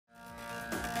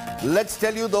Let's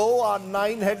tell you though our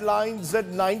 9 headlines at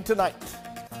 9 tonight.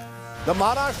 The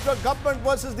Maharashtra government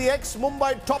versus the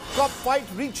ex-Mumbai top cop fight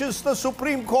reaches the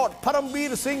Supreme Court.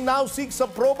 Parambir Singh now seeks a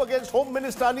probe against Home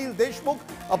Minister Anil Deshmukh,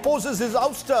 opposes his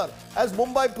ouster as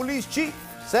Mumbai police chief,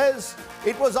 says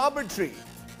it was arbitrary.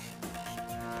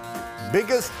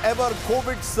 Biggest ever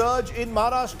COVID surge in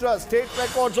Maharashtra. State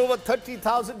records over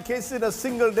 30,000 cases in a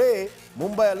single day.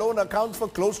 Mumbai alone accounts for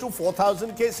close to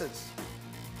 4,000 cases.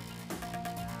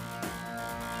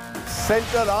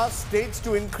 Centre asks states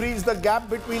to increase the gap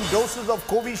between doses of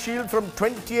Covishield from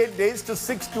 28 days to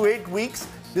 6 to 8 weeks.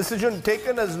 Decision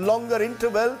taken as longer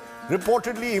interval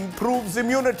reportedly improves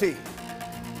immunity.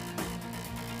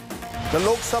 The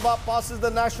Lok Sabha passes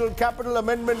the National Capital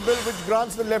Amendment Bill which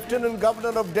grants the Lieutenant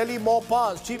Governor of Delhi more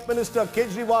powers. Chief Minister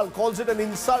Kejriwal calls it an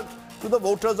insult to the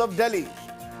voters of Delhi.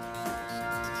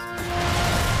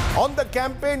 On the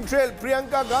campaign trail,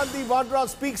 Priyanka Gandhi Vadra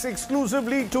speaks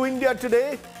exclusively to India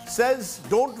Today. Says,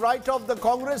 don't write off the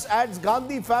Congress, adds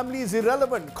Gandhi family is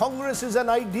irrelevant. Congress is an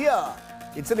idea.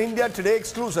 It's an India Today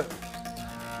exclusive.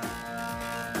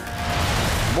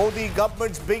 Modi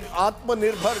government's big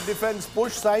Atmanirbhar defence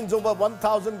push signs over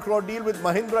 1,000 crore deal with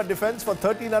Mahindra Defence for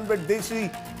 1,300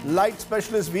 Desi light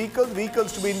specialist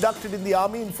vehicles to be inducted in the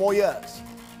army in 4 years.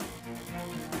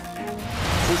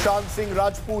 Sushant Singh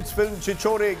Rajput's film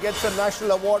Chichore gets a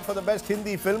national award for the best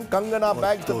Hindi film. Kangana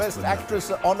bags the best actress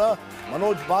honour.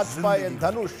 Manoj Bajpayee and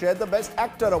Dhanush share the best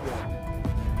actor award.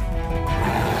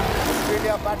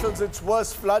 Australia battles its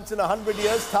worst floods in 100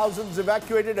 years. Thousands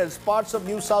evacuated as parts of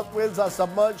New South Wales are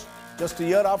submerged. Just a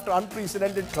year after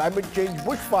unprecedented climate change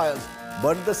bushfires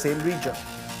burned the same region.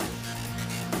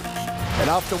 And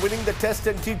after winning the Test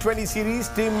and T20 series,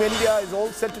 Team India is all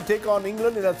set to take on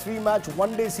England in a 3-match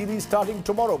one-day series starting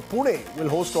tomorrow. Pune will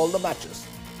host all the matches.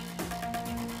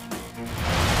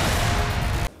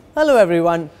 Hello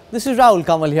everyone, this is Rahul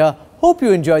Kamal here. Hope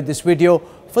you enjoyed this video.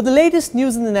 For the latest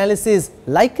news and analysis,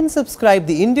 like and subscribe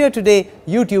the India Today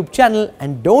YouTube channel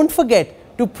and don't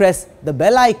forget to press the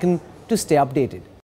bell icon to stay updated.